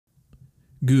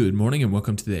Good morning and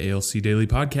welcome to the ALC Daily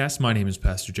Podcast. My name is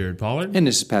Pastor Jared Pollard. And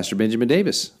this is Pastor Benjamin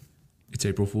Davis. It's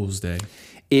April Fool's Day.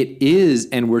 It is,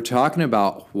 and we're talking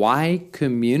about why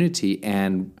community,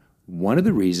 and one of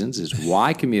the reasons is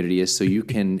why community is so you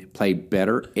can play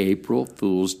better April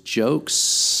Fool's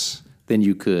jokes than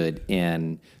you could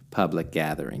in public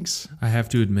gatherings. I have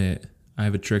to admit, I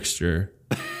have a trickster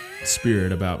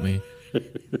spirit about me.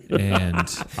 And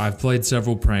I've played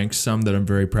several pranks, some that I'm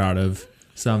very proud of,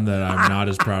 some that I'm not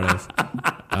as proud of.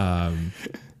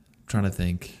 Trying to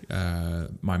think,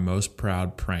 my most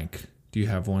proud prank. Do you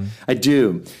have one? I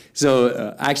do.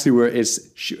 So actually,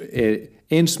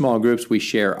 in small groups, we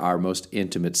share our most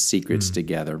intimate secrets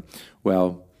together.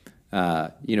 Well,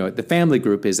 the family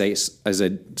group is a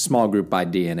small group by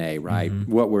DNA, right?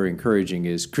 Mm-hmm. What we're encouraging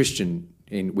is Christian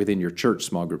within your church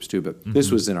small groups too, but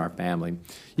this was in our family.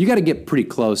 You got to get pretty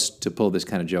close to pull this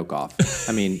kind of joke off.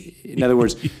 I mean, in other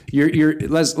words,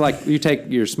 you take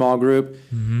your small group.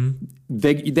 Mm-hmm.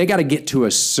 They got to get to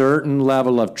a certain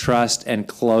level of trust and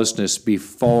closeness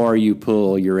before you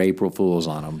pull your April Fools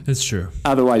on them. That's true.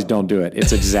 Otherwise, don't do it.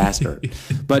 It's a disaster.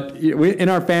 But in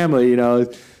our family,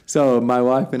 so my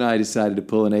wife and I decided to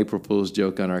pull an April Fool's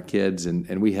joke on our kids,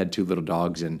 and we had two little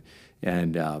dogs, and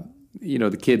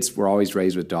the kids were always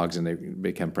raised with dogs, and they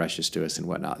become precious to us and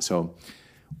whatnot. So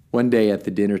one day at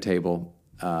the dinner table,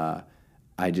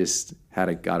 I just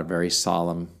got a very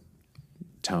solemn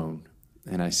tone.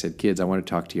 And I said, kids, I want to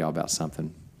talk to y'all about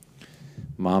something.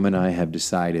 Mom and I have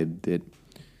decided that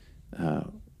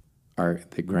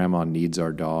that Grandma needs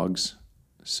our dogs,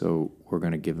 so we're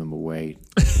going to give them away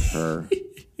to her.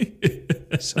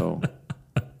 So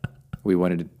we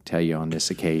wanted to tell you on this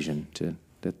occasion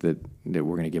that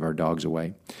we're going to give our dogs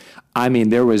away. I mean,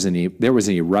 there was an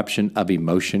eruption of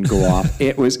emotion go off.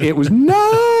 It was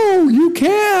no, you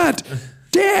can't.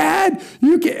 Dad,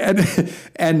 you can't.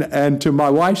 And to my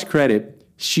wife's credit,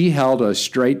 she held a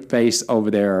straight face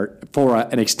over there for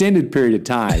an extended period of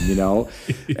time,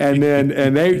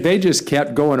 and they just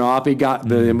kept going off. He got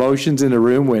the emotions in the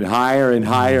room went higher and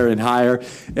higher and higher.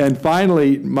 And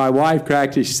finally, my wife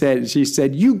cracked. She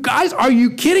said, "You guys, are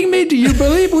you kidding me? Do you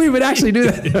believe we would actually do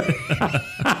that?"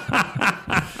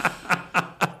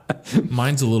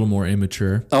 Mine's a little more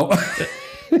immature. Oh.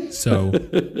 So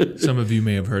some of you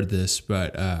may have heard this,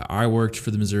 but I worked for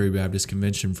the Missouri Baptist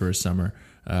Convention for a summer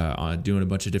on doing a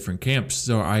bunch of different camps.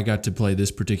 So I got to play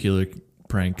this particular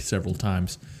prank several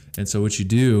times. And so what you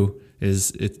do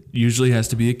is it usually has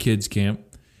to be a kid's camp,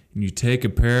 and you take a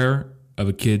pair of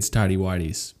a kid's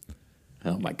tighty-whities.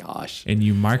 Oh, my gosh. And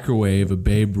you microwave a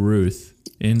Babe Ruth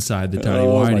inside the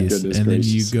tighty-whities. And then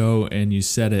you go and you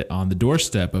set it on the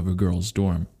doorstep of a girl's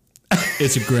dorm.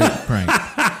 It's a great prank.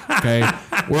 Okay,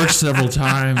 works several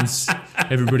times.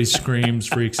 Everybody screams,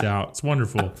 freaks out. It's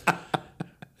wonderful.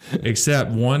 Except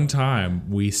one time,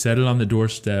 we set it on the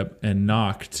doorstep and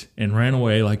knocked and ran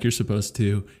away like you're supposed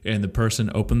to, and the person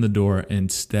opened the door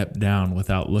and stepped down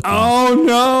without looking. Oh,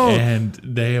 no! And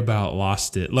they about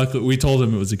lost it. Luckily, we told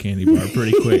them it was a candy bar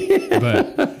pretty quick,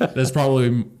 but that's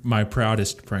probably my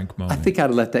proudest prank moment. I think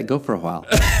I'd let that go for a while.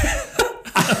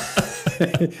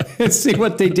 And see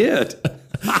what they did.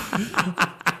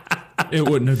 It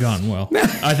wouldn't have gone well.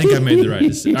 I think I made the right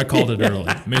decision. I called it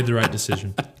early. Made the right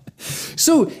decision.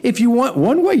 So if you want,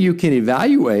 one way you can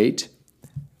evaluate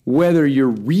whether you're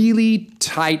really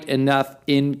tight enough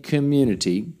in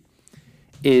community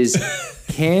is,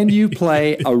 can you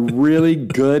play a really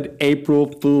good April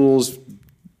Fool's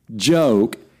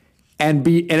joke and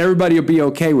everybody will be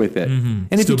okay with it. Mm-hmm.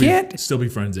 And if you can't, still be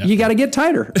friends. You got to get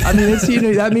tighter. I mean,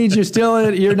 that means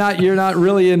you're not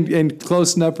really in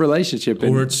close enough relationship.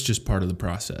 Or it's just part of the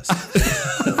process.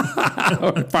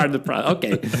 Part of the process.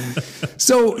 Okay.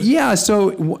 So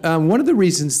one of the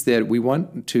reasons that we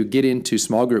want to get into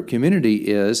small group community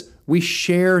is we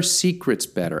share secrets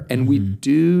better, and we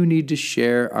do need to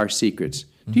share our secrets.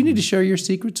 Do you need to share your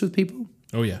secrets with people?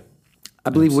 Oh yeah. I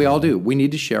believe we all do. We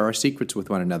need to share our secrets with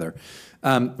one another.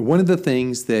 One of the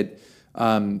things that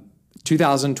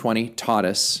 2020 taught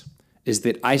us is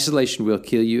that isolation will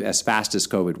kill you as fast as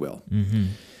COVID will. Mm-hmm.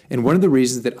 And one of the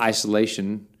reasons that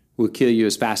isolation will kill you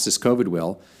as fast as COVID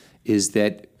will is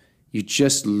that you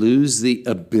just lose the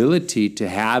ability to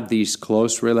have these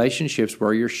close relationships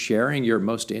where you're sharing your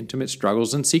most intimate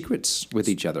struggles and secrets with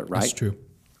each other, right? That's true.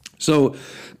 So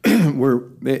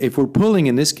if we're pulling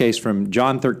in this case from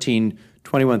John 13,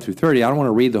 21 through 30, I don't want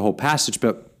to read the whole passage,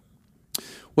 but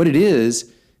what it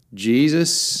is,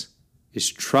 Jesus is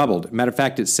troubled. Matter of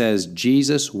fact, it says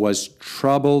Jesus was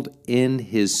troubled in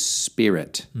his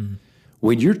spirit. Mm-hmm.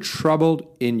 When you're troubled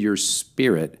in your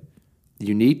spirit,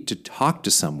 you need to talk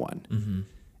to someone. Mm-hmm.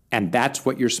 And that's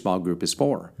what your small group is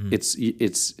for. It's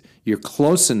you're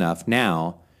close enough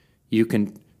now, you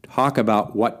can talk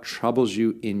about what troubles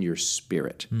you in your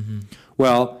spirit.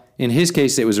 Well, in his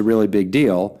case, it was a really big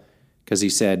deal because he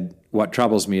said, what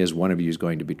troubles me is one of you is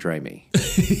going to betray me.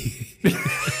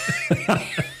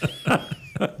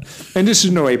 And this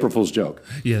is no April Fool's joke.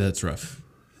 Yeah, that's rough.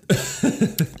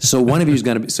 So one of you is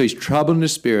going to be, so he's troubled in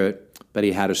his spirit, but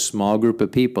he had a small group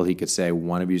of people. He could say,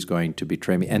 one of you is going to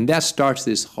betray me. And that starts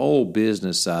this whole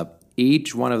business of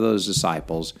each one of those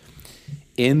disciples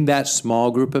in that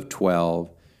small group of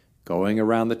 12 going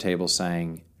around the table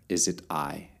saying, is it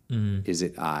I? Is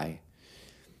it I?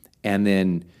 And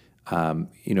then,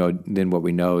 then what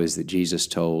we know is that Jesus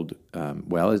told,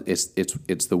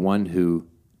 it's the one who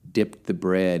dipped the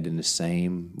bread in the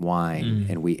same wine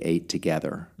and we ate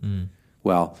together.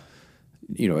 Well,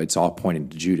 it's all pointing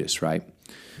to Judas, right?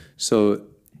 So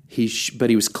but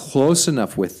he was close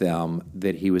enough with them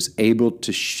that he was able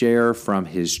to share from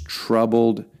his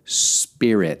troubled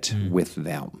spirit with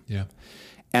them. Yeah.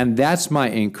 And that's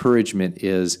my encouragement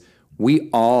is we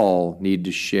all need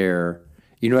to share.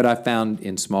 You know what I found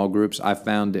in small groups? I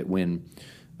found that when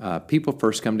people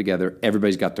first come together,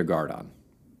 everybody's got their guard on,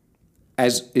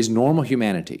 as is normal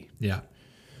humanity. Yeah.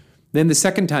 Then the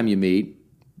second time you meet,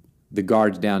 the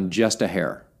guard's down just a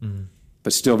hair,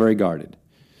 but still very guarded.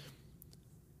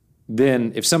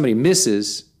 Then if somebody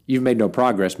misses, you've made no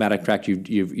progress. Matter of fact,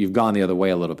 you've gone the other way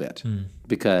a little bit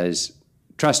because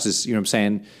trust is, you know what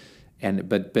I'm saying?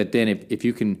 But then if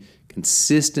you can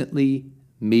consistently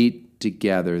meet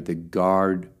together, the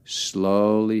guard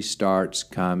slowly starts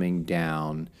coming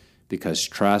down because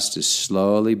trust is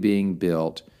slowly being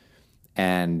built,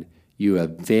 and you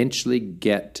eventually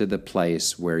get to the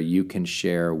place where you can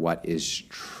share what is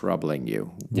troubling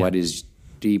you, what is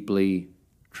deeply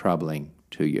troubling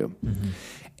to you.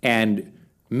 And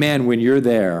man, when you're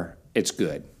there, it's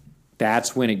good.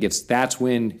 That's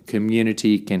when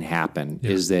community can happen,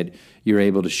 is that you're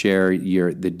able to share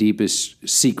the deepest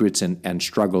secrets and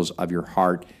struggles of your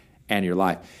heart and your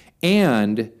life.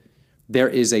 And there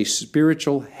is a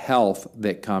spiritual health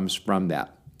that comes from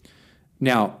that.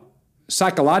 Now,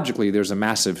 psychologically, there's a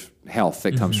massive health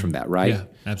that comes from that, right? Yeah,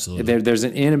 absolutely. There's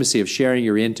an intimacy of sharing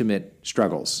your intimate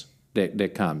struggles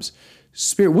that comes.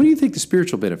 What do you think the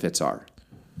spiritual benefits are?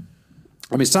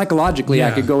 I mean, psychologically,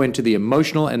 I could go into the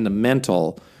emotional and the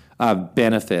mental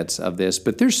benefits of this,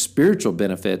 but there's spiritual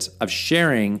benefits of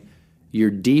sharing your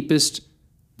deepest,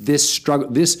 this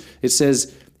struggle. It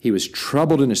says he was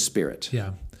troubled in his spirit.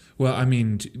 Yeah. Well, I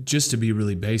mean, just to be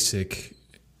really basic,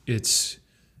 it's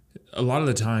a lot of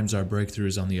the times our breakthrough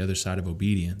is on the other side of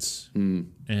obedience.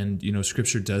 And,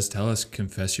 Scripture does tell us,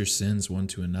 confess your sins one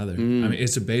to another. I mean,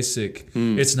 it's a basic,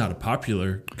 it's not a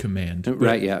popular command.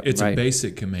 Right, yeah. It's a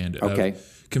basic command. Of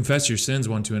confess your sins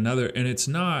one to another. And it's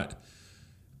not,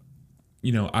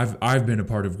 I've been a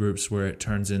part of groups where it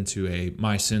turns into a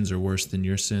my sins are worse than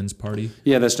your sins party.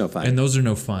 Yeah, that's no fun. And those are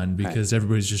no fun because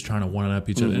everybody's just trying to one-up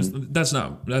each other. That's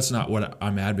not what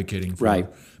I'm advocating for. Right.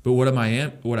 But what I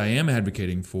am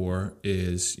advocating for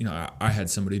is, I had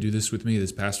somebody do this with me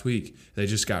this past week. They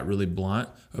just got really blunt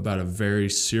about a very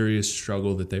serious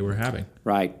struggle that they were having.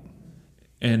 Right.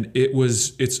 And it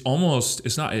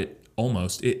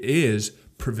is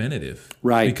preventative.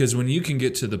 Right. Because when you can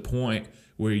get to the point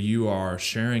where you are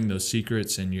sharing those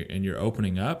secrets and you're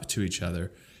opening up to each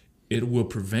other, it will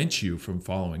prevent you from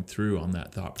following through on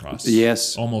that thought process.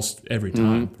 Yes. Almost every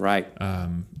time. Right.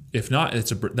 If not,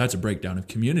 that's a breakdown of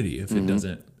community if it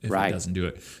doesn't do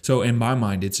it. So in my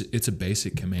mind, it's a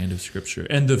basic command of Scripture,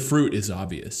 and the fruit is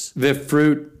obvious. The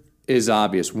fruit is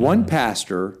obvious. One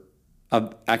pastor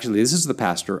this is the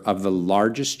pastor of the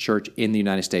largest church in the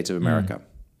United States of America.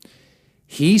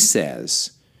 He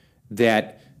says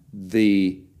that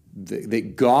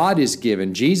that God is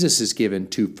given, Jesus is given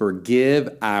to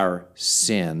forgive our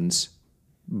sins,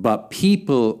 but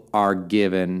people are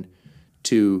given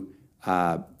to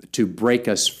break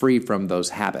us free from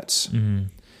those habits.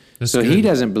 So he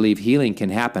doesn't believe healing can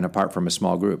happen apart from a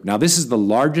small group. Now, this is the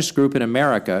largest group in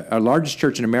America, our largest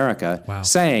church in America,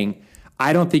 saying,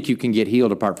 I don't think you can get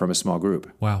healed apart from a small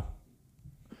group. Wow.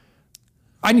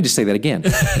 I need to say that again.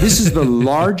 This is the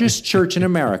largest church in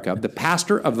America. The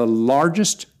pastor of the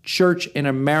largest church in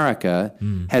America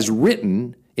has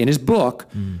written in his book,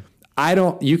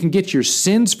 you can get your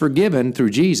sins forgiven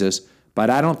through Jesus, but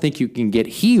I don't think you can get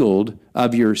healed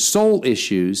of your soul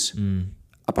issues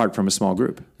apart from a small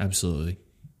group. Absolutely.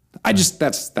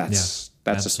 That's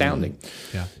astounding.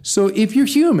 Yeah. So if you're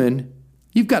human,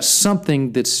 you've got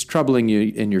something that's troubling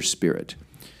you in your spirit.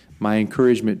 My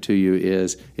encouragement to you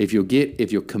is if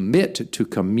you'll commit to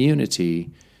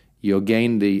community, you'll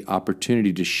gain the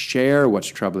opportunity to share what's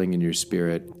troubling in your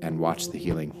spirit and watch the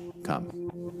healing come.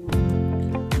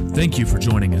 Thank you for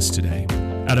joining us today.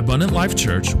 At Abundant Life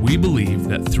Church, we believe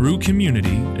that through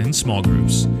community in small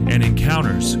groups and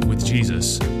encounters with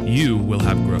Jesus, you will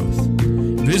have growth.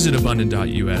 Visit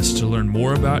abundant.us to learn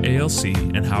more about ALC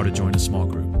and how to join a small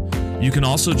group. You can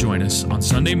also join us on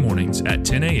Sunday mornings at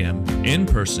 10 a.m. in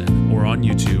person or on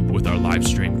YouTube with our live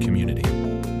stream community.